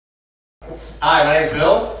Hi, my name's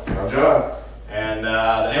Bill. I'm John. And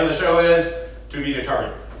the name of the show is To Be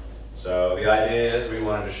Determined. So the idea is we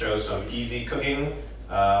wanted to show some easy cooking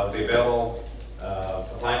of the available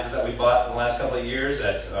appliances that we bought in the last couple of years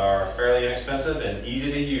that are fairly inexpensive and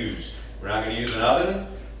easy to use. We're not going to use an oven.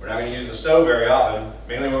 We're not going to use the stove very often.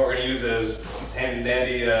 Mainly what we're going to use is handy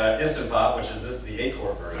dandy Instant Pot, which is the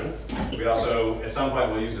 8-quart version. We also, at some point,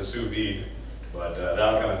 will use the Sous Vide, but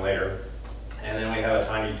that'll come in later. And then we have a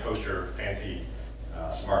tiny toaster, fancy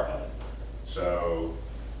smart oven. So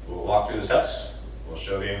we'll walk through the steps. We'll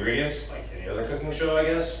show the ingredients, like any other cooking show, I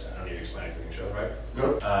guess. I don't need to explain a cooking show, right?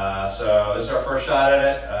 Nope. So this is our first shot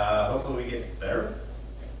at it. Hopefully we get better.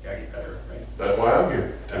 Gotta get better, right? That's why I'm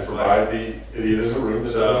here. To provide the idiot in the room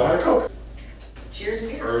that doesn't know how to cook. Cheers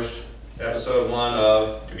and beers. First, episode 1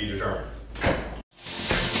 of To Be Determined.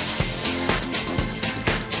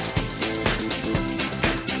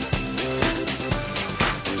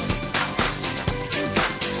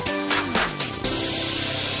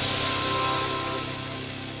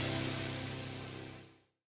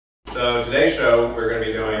 So today's show, we're going to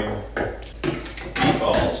be doing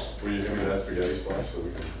meatballs. Will you give me that spaghetti splash so we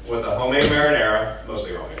can... With a homemade marinara,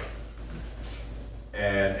 mostly homemade,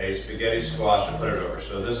 and a spaghetti squash to put it over.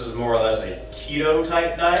 So this is more or less a keto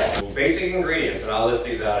type diet. Basic ingredients, and I'll list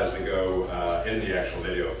these out as we go in the actual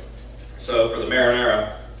video. So for the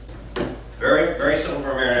marinara, very simple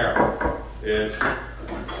for marinara. It's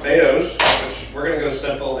tomatoes, which we're going to go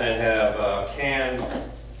simple and have canned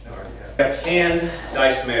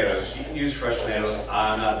diced tomatoes. You can use fresh tomatoes.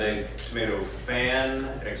 I'm not a big tomato fan,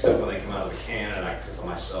 except when they come out of the can and I cook them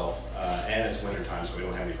myself. And it's winter time, so we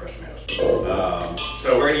don't have any fresh tomatoes.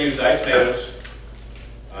 So we're going to use diced tomatoes.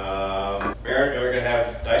 We're going to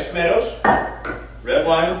have diced tomatoes, red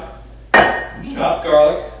wine, chopped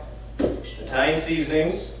garlic, Italian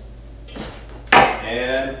seasonings,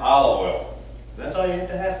 and olive oil. That's all you have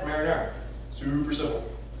to have for marinara. Super simple.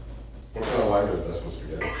 What kind of wine goes best with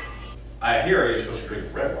spaghetti? I hear you're supposed to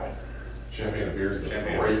drink red wine. Champagne and beer is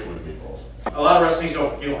great with meatballs. A lot of recipes you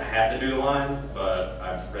don't have to do the wine, but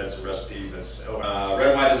I've read some recipes that's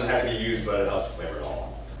red wine doesn't have to be used, but it helps to flavor it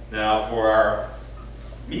all. Now for our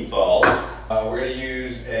meatballs, we're going to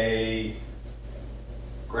use a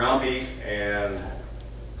ground beef and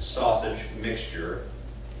sausage mixture,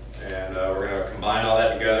 and we're going to combine all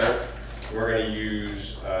that together. We're going to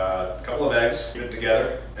use a couple of eggs, put it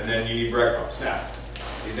together, and then you need breadcrumbs. Now,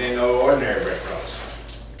 these ain't no ordinary breadcrumbs.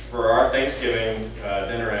 For our Thanksgiving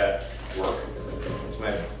dinner at work,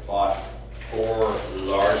 I bought 4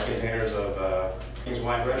 large containers of King's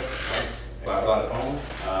wine bread. I brought it home.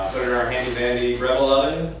 Put it in our handy dandy Breville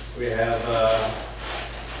oven. We have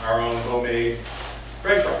our own homemade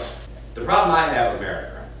breadcrumbs. The problem I have with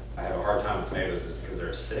marinara, I have a hard time with tomatoes, is because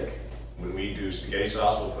they're acidic. When we do spaghetti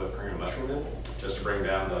sauce, we'll put cream of mushroom in, just to bring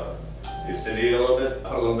down the acidity a little bit.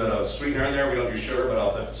 Put a little bit of sweetener in there. We don't use sugar, but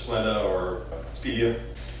I'll put Splenda or stevia.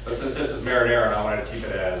 But since this is marinara and I wanted to keep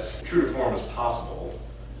it as true to form as possible,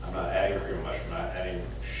 I'm not adding cream of mushroom, I'm not adding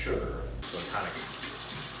sugar. So it kind of...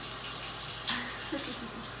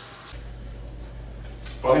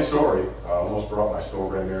 Funny story, I almost brought my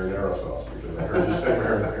store-brand marinara sauce because I heard you say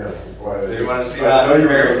marinara. You want to see how I know you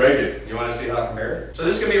were going to make it. You want to see how I compare it? So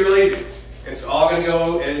this is going to be real easy. It's all going to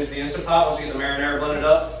go into the Instant Pot once we get the marinara blended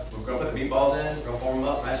up. We're going to put the meatballs in, we're going to form them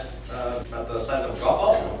up nice, about the size of a golf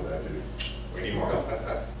ball. We need more.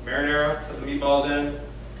 Marinara, put the meatballs in,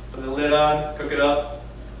 put the lid on, cook it up,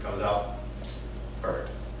 comes out perfect.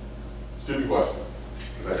 Stupid question,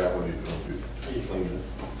 because I got one of these little too. Can you clean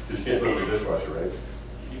this? Because you can't put it in the dishwasher, right?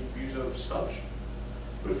 You use a sponge.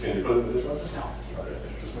 But can you put it in the dishwasher? No. Okay,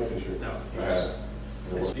 just making sure. No.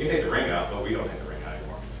 You You can take the ring out, but we don't take the ring out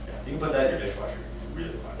anymore. You can put that in your dishwasher. You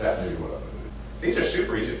really want That may be what I'm going to do. These are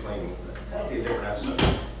super easy to clean. That'll be a different episode.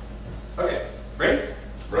 Okay, ready?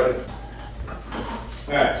 Ready?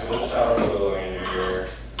 Alright, so we'll start with a little onion here.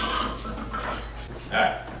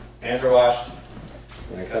 Alright, hands are washed.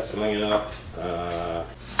 I'm going to cut some onion up.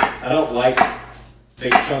 I don't like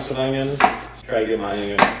big chunks of onion. Just try to get my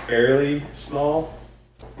onion fairly small.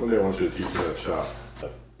 One day I want you to teach me that chop.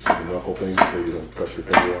 The knuckle thing so you don't cut your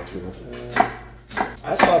finger off too much.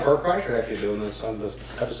 I saw Bert Kreischer actually doing this on this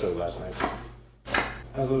episode last night.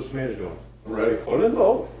 How's those tomatoes doing? I'm ready. Put it in the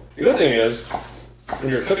bowl. The good thing is, when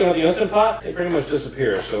you're cooking with the Instant Pot, they pretty much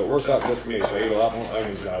disappear, so it works out good for me. So I eat a lot more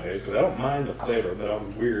onions nowadays, because I don't mind the flavor, but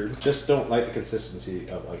I'm weird. Just don't like the consistency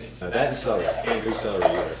of onions. Now that and celery, I can't do celery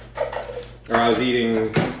either. Or I was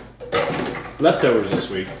eating leftovers this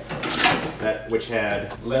week, which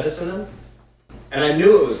had lettuce in them. And I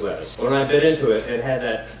knew it was lettuce. When I bit into it, it had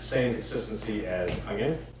that same consistency as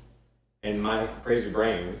onion. And my crazy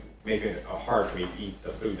brain making it hard for me to eat the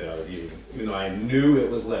food that I was eating, even though I knew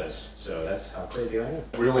it was lettuce. So that's how crazy I am.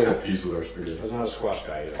 We only have peas with our spaghetti. I was not a squash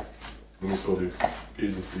guy either. We still do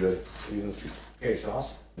peas and spaghetti. Peas and spaghetti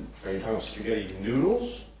sauce? Are you talking about spaghetti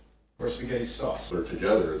noodles or spaghetti sauce? They're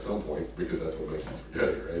together at some point because that's what makes it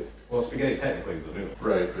spaghetti, right? Well, spaghetti technically is the noodle.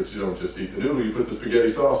 Right, but you don't just eat the noodle, you put the spaghetti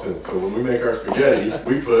sauce in it. So when we make our spaghetti,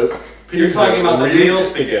 we put peas. You're talking about the in meal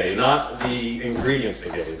spaghetti, not the ingredient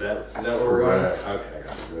spaghetti. Is that what we're going? Correct. Okay, I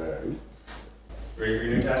got it. Right. Ready for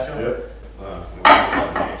your new task, John? Yep.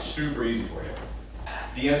 I'm gonna make it super easy for you.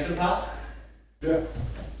 The Instant Pot. Yeah.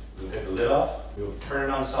 We'll take the lid off. We'll turn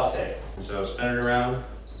it on saute. So spin it around.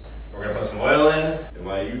 We're gonna put some oil in. And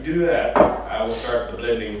while you do that, I will start the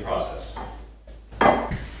blending process. There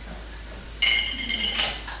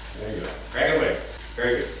you go. Crack it away.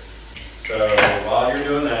 Very good. So while you're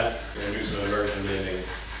doing that, we're gonna do some immersion blending.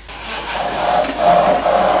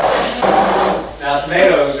 Now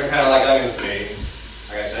tomatoes are kind of like onions to me.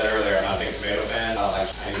 Like I said earlier, I'm not a big tomato fan. I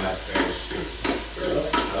need my tomatoes soup.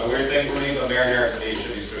 A weird thing for me, but marinara to me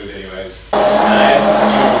should be smooth anyways. Nice and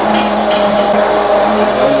smooth.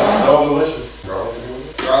 Smell delicious.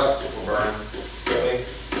 Garlic will burn quickly,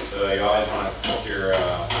 so you always want to cook your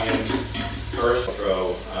onions first.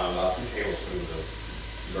 Throw about 2 tablespoons of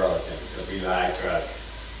garlic in because we like garlic.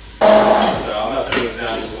 So I'm going to thin this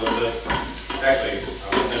down just a little bit. Actually,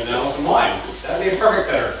 I'm going to thin it down with some wine. That would be a perfect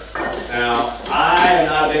thinner. Now, I am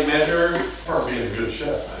not a big measurer. Part of being a good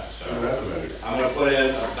chef. So I'm going to put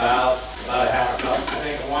in about a half a cup, I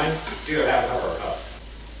think, of wine. It's either half a cup or a cup.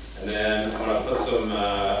 And then I'm going to put some,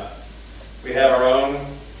 we have our own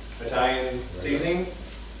Italian seasoning.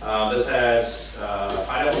 This has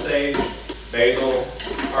pineapple sage, basil,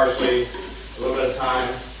 parsley, a little bit of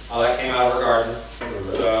thyme. All that came out of our garden.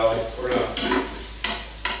 So we're gonna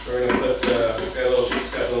put it's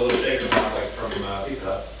got a little shaker on like from Pizza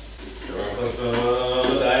Hut. So we're gonna put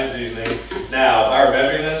some Italian seasoning. Now, if I were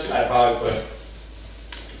measuring this, I'd probably put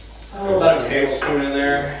about a tablespoon in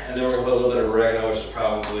there, and then we're gonna put a little bit of oregano, which is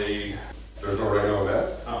probably. There's no oregano in that?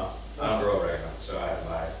 Oh, I don't grow oregano, so I have to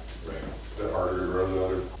buy oregano. Is that harder to grow than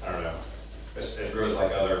other? I don't know. It grows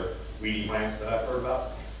like other weedy plants that I've heard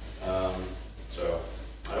about.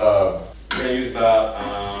 We're gonna use about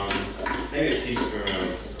maybe a teaspoon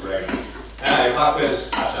of oregano. Your pop quiz,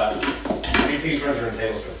 hot shot. How many teaspoons are in a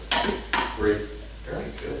tablespoon? 3. Very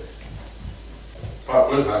good. Pop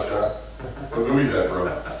quiz, hot shot. What movie's that, bro?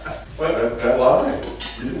 What? That line.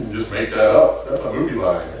 You didn't just make that up. That's a movie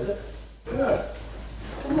line. Is it? Yeah.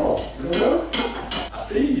 Come on. You don't know?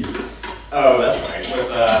 Speed. Oh, that's right.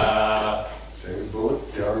 With Sandra Bullock,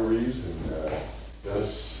 Keanu Reeves, and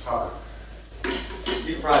Dennis Hopper.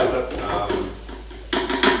 you can probably put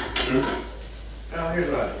Soup. no, here's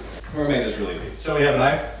what I do. We're gonna make this really easy. So we have a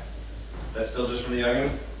knife. That's still just from the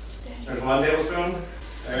onion. There's 1 tablespoon.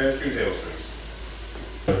 There's 2 tablespoons.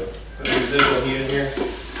 Put the residual heat in here.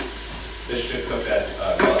 This should cook that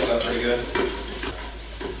garlic up pretty good.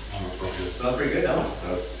 Smells pretty good, don't it?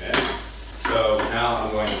 Yeah. So now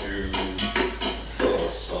I'm going to put a little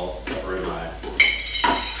salt, pepper in my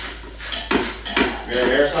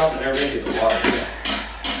marinara sauce, and everything get the water.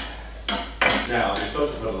 Now you're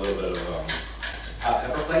supposed to put a little bit of hot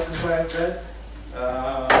pepper flakes is what I read.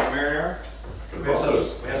 Marinara.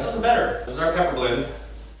 We have something better. This is our pepper blend,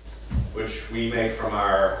 which we make from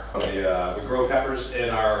our, we grow peppers in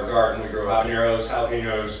our garden. We grow habaneros,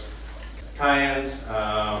 jalapenos, cayennes,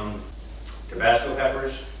 Tabasco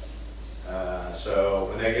peppers. So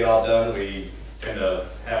when they get all done, we tend to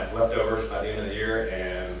have leftovers by the end of the year,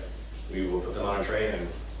 and we will put them on a tray and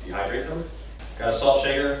dehydrate them. Got a salt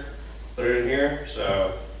shaker, put it in here.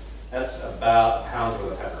 So that's about a pound's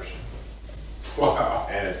worth of peppers. Wow.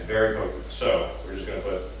 And it's very potent. So we're just going to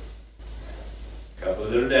put a couple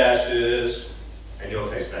of little dashes, and you'll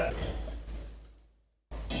taste that.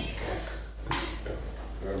 We're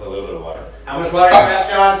going to put a little bit of water. How much water you ask,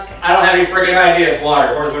 John? I don't have any freaking idea. It's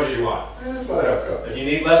water. Pour as much as you want. That's about a half cup. If you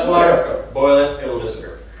need less water, boil it. It will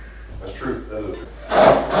disappear. That's true. That is true.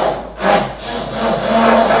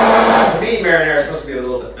 To me, marinara is supposed to be a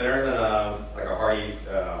little bit thinner than like a hearty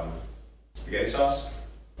spaghetti sauce.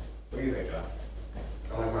 What do you think, John?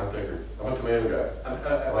 I like mine thicker. I'm a tomato guy.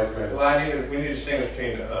 I like tomato. Well, we need to distinguish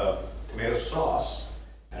between tomato sauce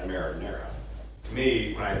and a marinara. To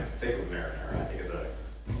me, when I think of marinara, I think it's a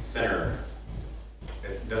thinner.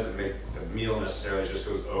 It doesn't make the meal necessarily, it just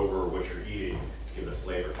goes over what you're eating to give it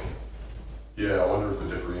flavor to it. Yeah, I wonder if the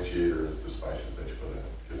differentiator is the spices that you put in.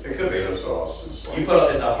 Because It could be. tomato sauce is like,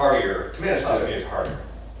 It's a heartier, tomato sauce to me is harder.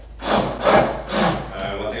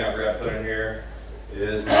 One thing I forgot to put in here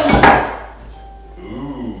is my,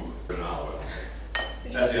 ooh, olive oil.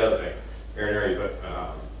 That's the the other thing. Marinara, you put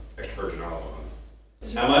extra virgin olive oil.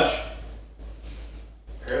 How much?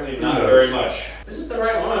 Apparently not very much. This is the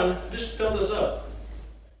right one. Just fill this up.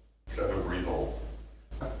 Got no breathe hole.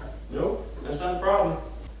 Nope, that's not the problem.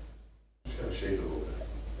 Just gotta shake it a little bit.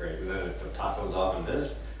 Great, and then if the top goes off in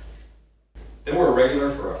this, then we're regular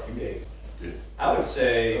for a few days. Yeah. I would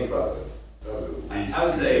say, That was at least I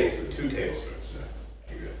would say 2 2 tablespoons.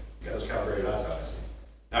 You're good. You got those calibrated eyes, obviously.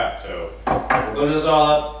 All right, so we'll blend this all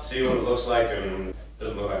up, see what it looks like, and it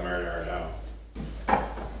doesn't look like marinara now.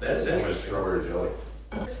 That is interesting. Strawberry jelly.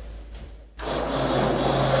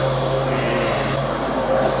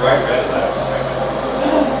 Right, red is that.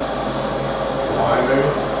 Wine, baby?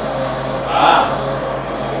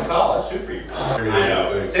 Ah, good call. That's 2 for you. I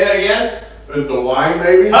know. Say that again. The wine,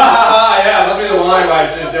 baby? Ha ha ha! Yeah, it must be the wine, but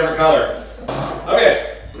it's just a different color. Okay.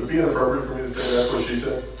 Would it be inappropriate for me to say that's what she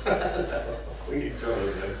said? We can throw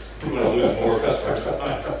this in. I'm gonna lose more customers. That's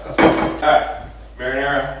fine. All right,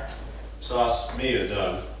 marinara sauce meat is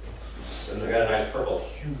done. So I got a nice purple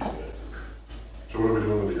hue to it. So what are we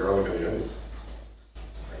doing with the garlic and the onions?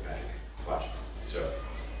 It's like magic. Watch. So.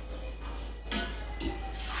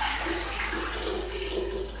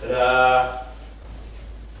 Ta-da!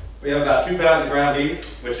 We have about 2 pounds of ground beef,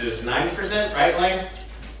 which is 90%, right, Lane?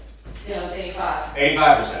 No, it's 85.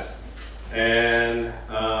 85%. And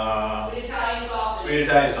Sweet Italian sausage. sweet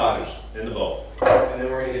Italian sausage in the bowl. And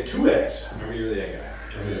then we're gonna get 2 eggs. Remember, you're the egg guy.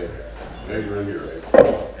 Yeah. Eggs are in here, right?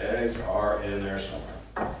 Eggs are in there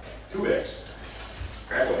somewhere. 2 eggs.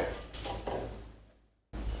 Crack away.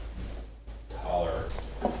 Taller.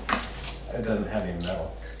 It doesn't have any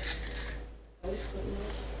metal.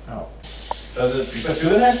 Oh. Does it? You put 2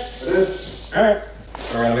 in there? It is. All right.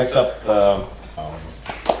 We're gonna mix up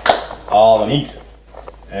all the meat,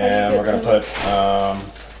 and we're gonna put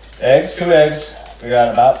eggs. 2 eggs. We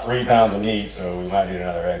got about 3 pounds of meat, so we might need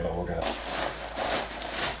another egg, but we're gonna.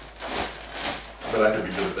 But I could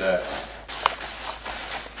be good at that.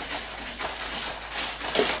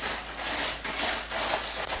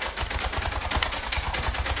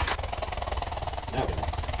 Now we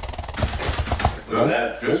Done?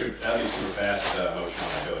 that'd be Good? super fast motion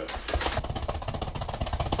when I do it.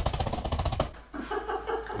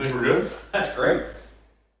 I think we're good. That's great.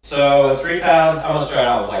 So 3 pounds. I'm gonna start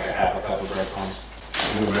out with like a half a cup of breadcrumbs.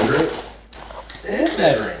 You want to measure it? It is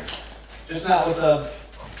measuring, just not with the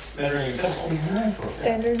measuring utensil.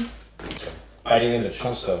 Standard. Biting into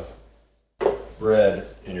chunks of bread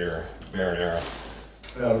in your marinara.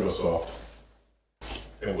 That'll go soft.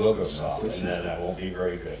 It will go soft, and then that won't be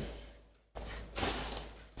very good.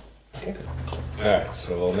 Okay, good. All right,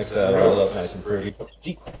 so we'll mix that all up nice and pretty.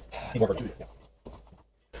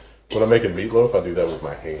 When I'm making meatloaf, I do that with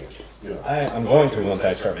my hand. Yeah. I'm going to once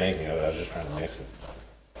I start making it. I was just trying to mix it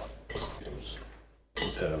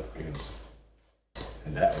instead of because,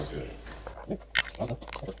 and that was good. A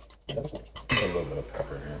little bit of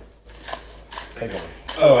pepper in here.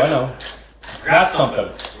 Oh, I know. Forgot something.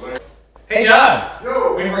 Hey, John.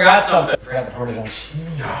 Yo. We forgot something. Forgot the Parmesan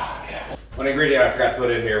cheese. One ingredient I forgot to put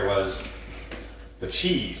in here was the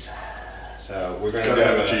cheese. So we're going to Gotta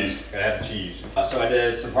have the cheese. Gotta have the cheese. So I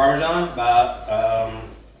did some Parmesan, about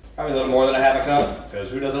probably a little more than a half a cup, because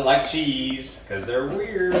who doesn't like cheese? Because they're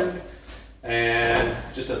weird. And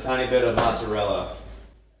just a tiny bit of mozzarella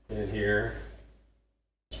in here.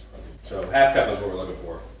 So half cup is what we're looking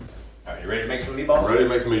for. All right, you ready to make some meatballs? Ready to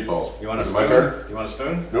make some meatballs. You want a Is it spoon? my turn? You want a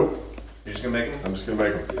spoon? Nope. You're just gonna make them? I'm just gonna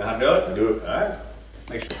make them. You know how to do it? I do it. All right.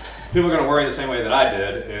 Make sure. People are gonna worry the same way that I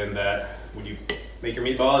did, in that when you make your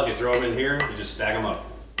meatballs, you throw them in here, you just stack them up.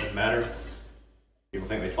 Doesn't matter. People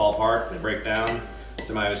think they fall apart, they break down.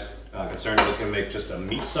 Somebody was concerned I was gonna make just a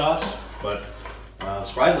meat sauce, but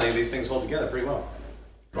surprisingly, these things hold together pretty well.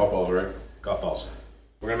 Golf balls, right? Golf balls.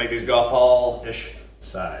 We're gonna make these golf ball-ish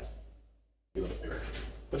size. A little bit bigger.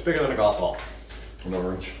 What's bigger than a golf ball? An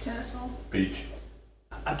orange. Tennis ball. Peach.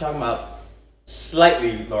 I'm talking about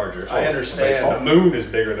slightly larger. So, I a understand baseball? the moon is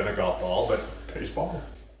bigger than a golf ball, but Baseball.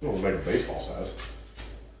 We'll make a baseball size.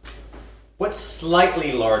 what's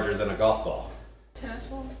slightly larger than a golf ball? Tennis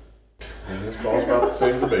ball. And this ball's about the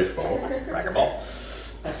same as a baseball. Racquetball.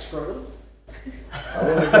 A screw. I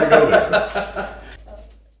don't think we go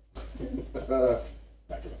there.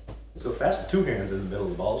 So fast with 2 hands in the middle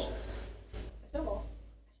of the balls. Snowball.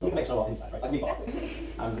 You can make snowball inside, right? Like meatball.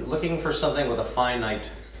 I'm looking for something with a finite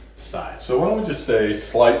size. So why don't we just say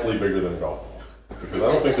slightly bigger than a golf ball? Because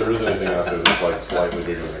I don't think there is anything out there that's like slightly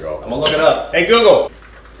bigger than a golf I'm ball. gonna look it up. Hey Google,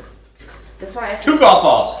 That's why I said 2 golf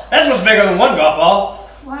balls. That's what's bigger than 1 golf ball.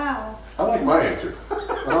 Wow. I like my answer.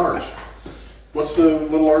 An orange. What's the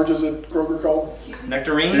little oranges at Kroger called?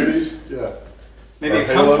 Nectarines? Cuties? Yeah. Maybe a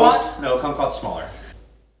kumquat? No, kumquat's smaller.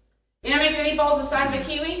 You know, make the meatballs the size of a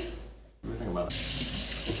kiwi? What do you think about it?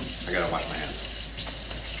 I gotta wash my hands.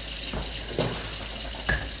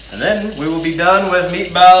 And then we will be done with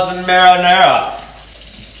meatballs and marinara.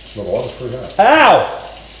 The water's pretty hot. Ow!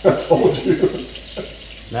 I told you.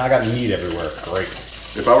 Now I got meat everywhere. Great.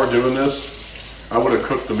 If I were doing this, I would have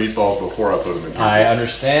cooked the meatballs before I put them in. I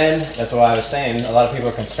understand. That's what I was saying. A lot of people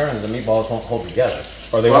are concerned that the meatballs won't hold together.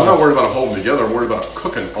 Or they Well, I'm won't. not worried about them holding together. I'm worried about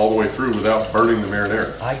cooking all the way through without burning the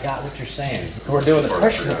marinara. I got what you're saying. We're doing the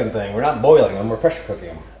pressure cooking thing. We're not boiling them. We're pressure cooking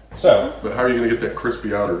them. So But how are you going to get that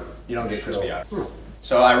crispy outer? you don't get crispy out.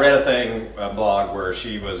 So I read a blog where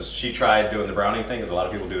she tried doing the browning thing, because a lot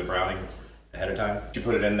of people do the browning ahead of time. She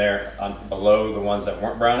put it in there below the ones that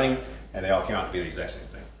weren't browning, and they all came out to be the exact same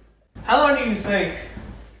thing. How long do you think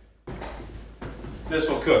this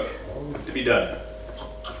will cook to be done?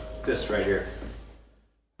 This right here.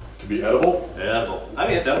 To be edible? Edible. I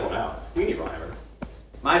mean, it's edible now. You can eat raw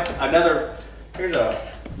hamburger. Here's a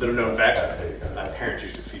little known fact. My parents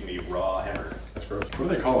used to feed me raw hamburger. That's gross. What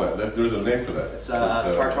do they call that? There's a name for that. It's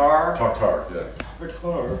tartare. Tartare, yeah.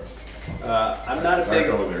 Tartare. I'm not a big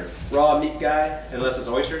raw meat guy unless it's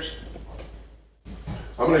oysters.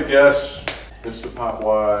 I'm going to guess, Instant Pot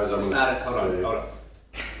wise, Hold on.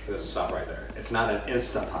 Just stop right there. It's not an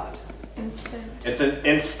Instant Pot. Instant. It's an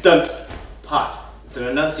instant pot. It's an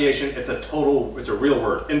enunciation. It's a real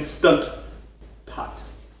word. Instant pot.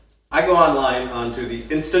 I go online onto the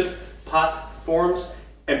Instant Pot forums,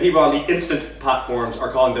 and people on the Instant Pot forums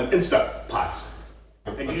are calling them Insta Pots.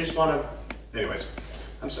 And you just want to, anyways,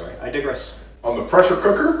 I'm sorry, I digress. On the pressure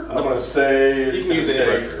cooker, I'm going to say You can use any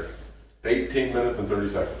pressure. 18 minutes and 30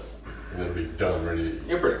 seconds. And it'll be done, ready to eat.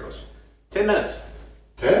 You're pretty close. 10 minutes.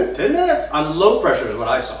 10? 10 minutes on low pressure is what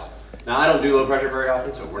I saw. Now, I don't do low pressure very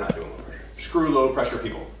often, so we're not doing low pressure. Screw low pressure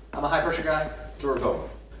people. I'm a high pressure guy, that's what we're going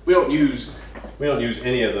with. We don't use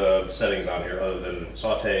any of the settings on here other than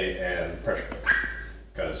saute and pressure cook,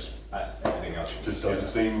 because everything else Just doesn't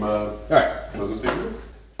seem, Alright, doesn't seem good.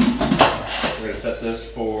 we're going to set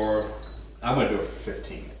this for, I'm going to do it for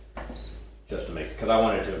 15, just to make it, because I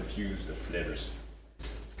wanted to infuse the flavors.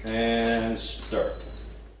 And stir.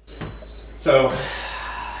 So,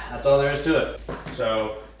 that's all there is to it.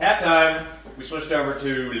 So, halftime, we switched over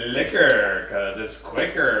to liquor, because it's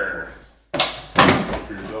quicker.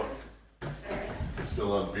 For yourself.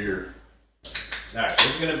 Still on beer. Alright,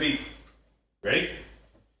 this is going to be, ready?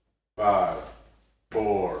 5,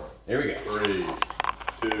 4, Here we go.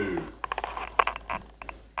 3, 2.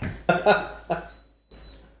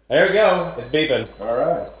 There we go. It's beeping. All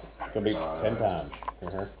right. It's going to be 10 times.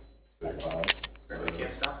 6, 5, We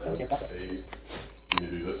can't stop that. 8. Can you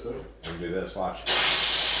do this though? We'll do this, watch.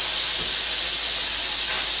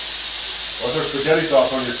 What's there spaghetti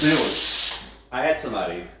sauce on your ceiling? I had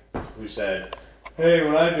somebody who said, hey,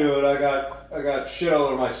 when I do it, I got shit all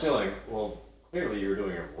over my ceiling. Well, clearly you were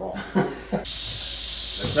doing it wrong. It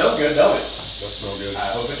smells good, don't it? That smells good. I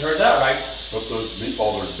hope it turns out right. Hope those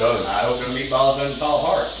meatballs are done. I hope the meatballs don't fall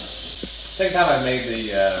apart. Second time I made the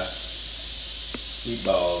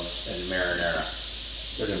meatballs and marinara.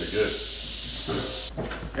 They're gonna be good.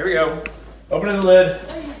 Here we go. Opening the lid.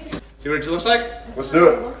 See what it looks like? Let's do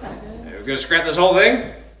it. Looks like good. We're gonna scrap this whole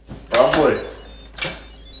thing. Probably.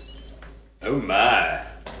 Oh my.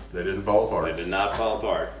 They didn't fall They apart. did not fall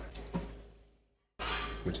apart.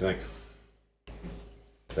 What you think?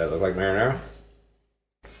 Does that look like marinara?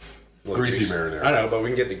 Greasy marinara. I know, but we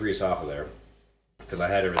can get the grease off of there. Because I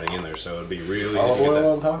had everything in there, so it'd be real easy to Olive get that.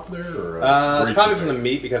 oil on top there? Or It's grease probably in from the there?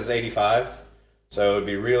 meat because it's 85. So it'd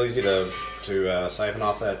be real easy to siphon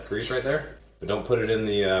off that grease right there. But don't put it in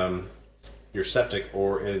the your septic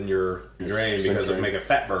or in your drain because it'll make a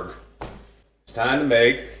fatberg. It's time to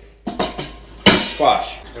make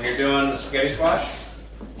squash. When you're doing spaghetti squash,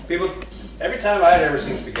 people, every time I had ever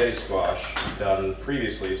seen spaghetti squash done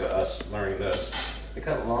previously to us learning this, they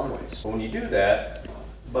cut it long ways. But when you do that,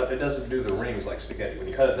 but it doesn't do the rings like spaghetti. When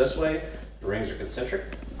you cut it this way, the rings are concentric,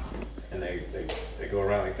 and they go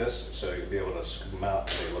around like this, so you'll be able to scoop them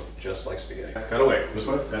out, and they look just like spaghetti. Cut away. This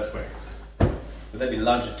way? This way. Would that be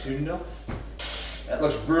longitudinal? That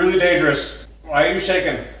looks really dangerous. Why are you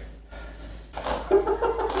shaking?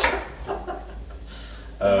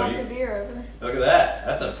 Lots of beer over. Look at that.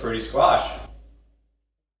 That's a pretty squash.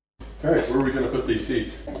 Alright, where are we gonna put these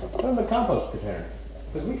seeds? Put them in the compost container.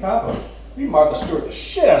 Because we compost. We Martha Stewart the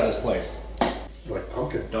shit out of this place. Like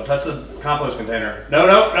pumpkin. Don't touch the compost container. No,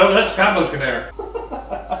 don't touch the compost container.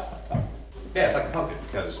 Yeah, it's like a pumpkin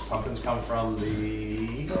because pumpkins come from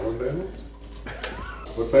the Darwin family?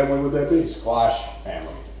 What family would that be? squash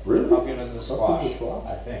family. Really? Pumpkin is a squash. Pumpkin's a squash?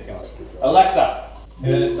 I think. Alexa,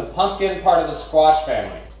 It is the pumpkin part of the squash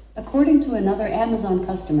family. According to another Amazon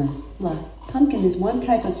customer, pumpkin is one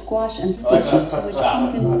type of squash and species to which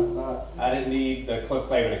pumpkin... I didn't need the clip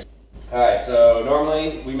claving. Alright, so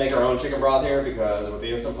normally we make our own chicken broth here because with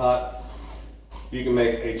the Instant Pot, you can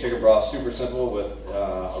make a chicken broth super simple with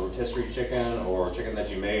a rotisserie chicken or chicken that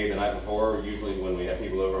you made the night before. Usually when we have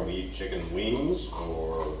people over and we eat chicken wings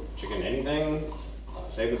or chicken anything,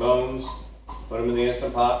 save the bones, put them in the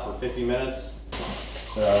Instant Pot for 50 minutes.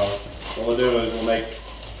 So what we'll do is we'll make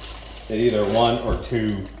it either 1 or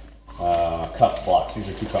 2 cup blocks. These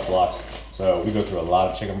are 2 cup blocks. So we go through a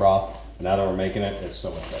lot of chicken broth. Now that we're making it, it's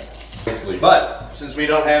so much better. Basically. But since we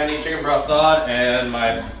don't have any chicken broth thawed and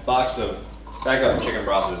my box of backup chicken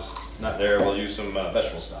broth is not there, we'll use some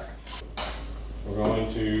vegetable stock. We're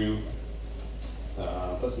going to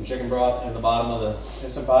put some chicken broth in the bottom of the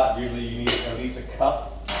Instant Pot. Usually you need at least a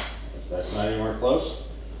cup. That's not anywhere close.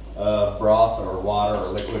 Broth or water or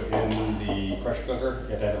liquid in the pressure cooker. You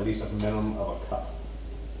have to have at least a minimum of a cup.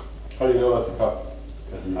 How do you know that's a cup?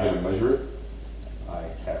 Because you can measure it? I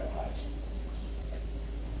have eyes.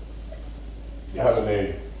 I have a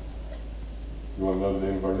name. You want to know the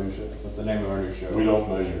name of our new show? What's the name of our new show? We don't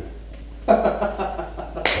measure.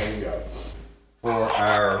 There you go. For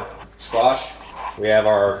our squash, we have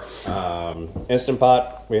our Instant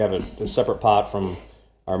Pot. We have a separate pot from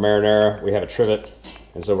our marinara. We have a trivet.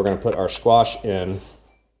 And so we're going to put our squash in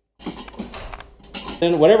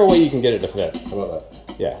whatever way you can get it to fit. How about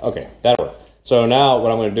that? Yeah, okay, that'll work. So now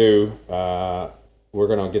what I'm going to do, we're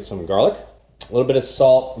going to get some garlic, a little bit of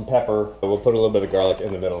salt and pepper. We'll put a little bit of garlic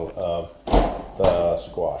in the middle of the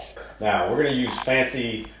squash. Now we're going to use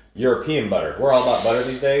fancy European butter. We're all about butter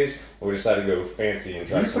these days. We decided to go fancy and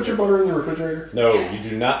try. Do you put your butter in the refrigerator? No, Yes. You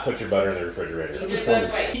do not put your butter in the refrigerator. You do it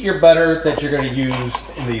both ways. Keep your butter that you're going to use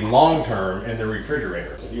in the long term in the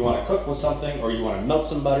refrigerator. If you want to cook with something or you want to melt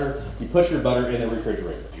some butter, you put your butter in the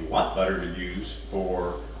refrigerator. If you want butter to use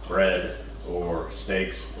for bread or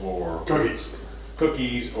steaks or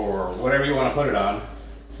cookies or whatever you want to put it on,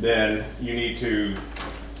 then you need to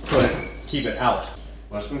keep it out.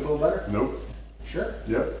 Want a spoonful of butter? Nope. Sure.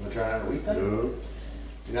 Yep. Want to try it on a wheat then? Nope.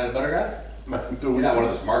 You're not a butter guy? You're You're not one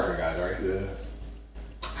of those margarine guys, are you?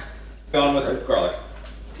 Yeah. Going with the garlic.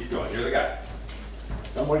 Keep going. You're the guy.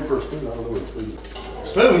 I'm waiting for a spoon. I don't know where the spoon is.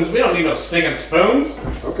 Spoons? We don't need no stinking spoons.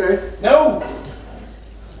 Okay. No.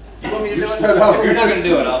 You want me to You do it? said I'll If you're not use going to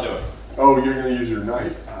do it, I'll do it. Oh, you're going to use your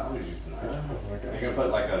knife. I'll use the knife. Oh, okay. You're going to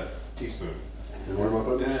put like a teaspoon. And where am I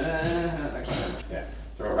putting it? Yeah.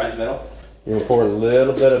 Throw it right in the middle. You're going to pour a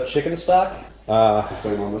little bit of chicken stock.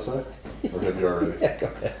 Same on this side? Or have you already? Yeah, go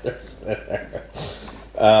ahead. There's there.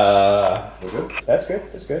 Okay. That's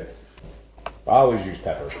good. That's good. I always use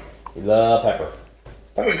pepper. We love pepper.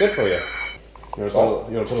 Pepper's good for you. You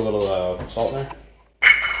want to put a little salt in there?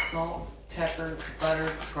 Salt, pepper, butter,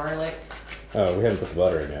 garlic. Oh, we haven't put the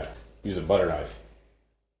butter in yet. Use a butter knife.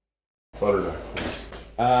 Butter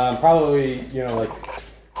knife. Probably, you know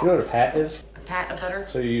what a pat is? A pat of butter.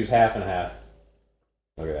 So you use half and half.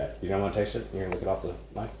 Look at that. You don't want to taste it? You're going to lick it off the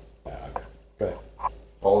knife? Yeah, okay. Go ahead.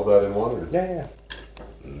 All of that in one? Or? Yeah.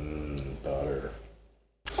 Butter.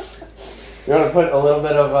 You want to put a little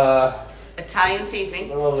bit of Italian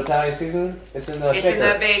seasoning. a little Italian seasoning? It's in the It's shaker.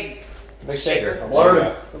 in the big. It's a big shaker. shaker. I'm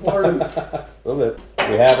learning. I'm learning. A little bit.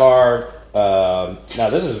 We have our. Now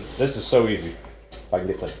this is so easy. If I can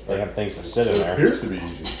get the damn things to sit in It there. appears to be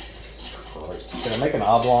easy. Can I make an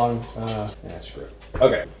oblong? Yeah, screw it.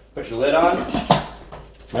 Okay. Put your lid on.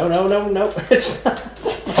 No. It's.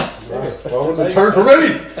 Right. Well, it's a turn for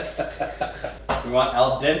me! We want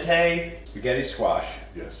al dente spaghetti squash.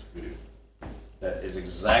 Yes, we do. That is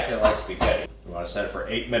exactly like spaghetti. We want to set it for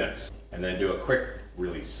 8 minutes and then do a quick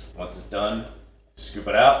release. Once it's done, scoop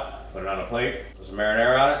it out, put it on a plate, put some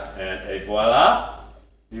marinara on it, and et voila!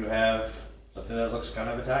 You have something that looks kind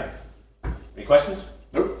of Italian. Any questions?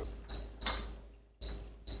 Nope.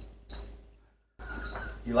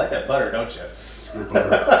 You like that butter, don't you? It's good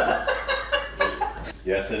butter.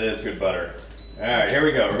 Yes, it is good butter. All right, here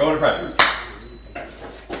we go. We're going to pressure.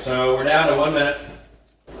 So we're down to 1 minute.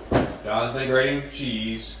 John's been grating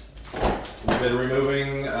cheese. We've been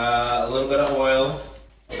removing a little bit of oil.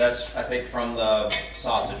 That's, I think, from the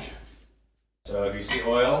sausage. So if you see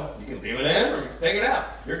oil, you can leave it in or you can take it out.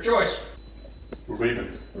 Your choice. We're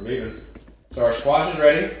leaving. We're leaving. So our squash is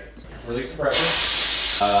ready. Release the pressure.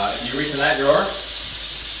 If you reach in that drawer,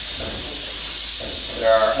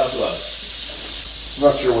 there are elbow gloves. I'm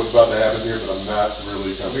not sure what's about to happen here, but I'm not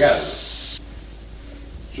really comfortable. We got it.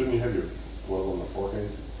 Shouldn't you have your glove on the fork end?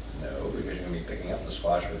 No, because you're going to be picking up the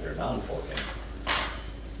squash with your non-fork end.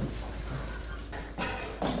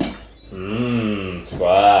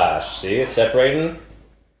 Squash. See, it's separating.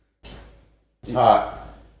 It's hot.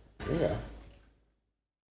 Yeah.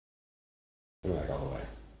 Back all the way.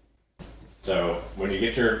 So when you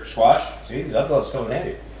get your squash, see these uploads come in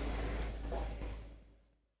handy.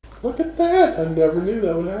 Look at that. I never knew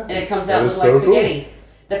that would happen. And it comes That out is looking like so cool. spaghetti.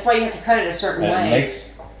 That's why you have to cut it a certain And way. it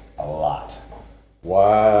makes a lot. It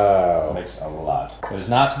Wow. makes a lot. If it's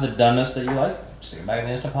not to the doneness that you like, stick it back in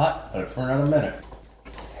the Instant Pot, put it for another minute.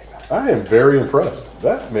 I am very impressed.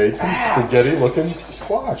 That made some spaghetti looking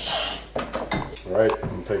squash. All right,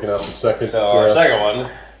 I'm taking out the second. So our second one,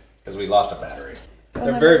 because we lost a battery.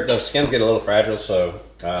 The skins get a little fragile, so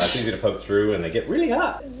it's easy to poke through, and they get really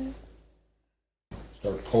hot.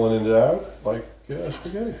 Start pulling it out like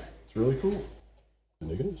spaghetti. It's really cool.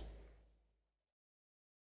 And it is.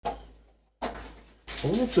 I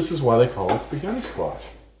wonder if this is why they call it spaghetti squash.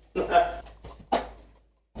 There's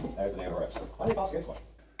the name of it. Why do you call it spaghetti squash?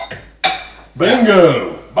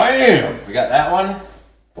 Bingo! Bam! We got that one.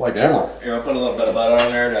 Like emerald. Here, I'll put a little bit of butter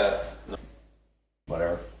on there to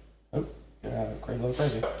whatever. Oh, yeah, crazy, a little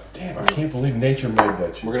crazy. Damn, I can't believe nature made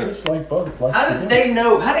that shit. We're gonna- just like butter. Like How did spaghetti. they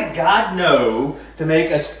know? How did God know to make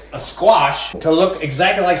a squash to look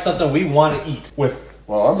exactly like something we want to eat with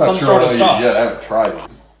Well, I'm some not sure sort of how to eat sauce? it yet. I haven't tried it.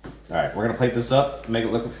 All right, we're gonna plate this up, make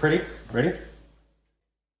it look pretty. Ready?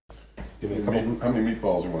 Give me a couple. How many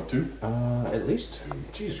meatballs you want? 2? At least 2.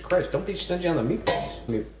 Jesus Christ! Don't be stingy on the meatballs. Let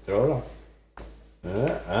me throw it on.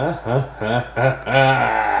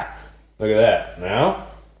 Look at that. Now,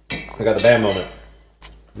 I got the bam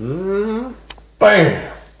moment.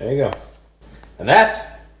 Bam! There you go. And that's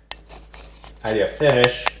how you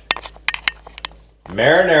finish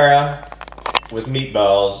marinara with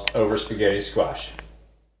meatballs over spaghetti squash.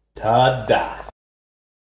 Ta-da!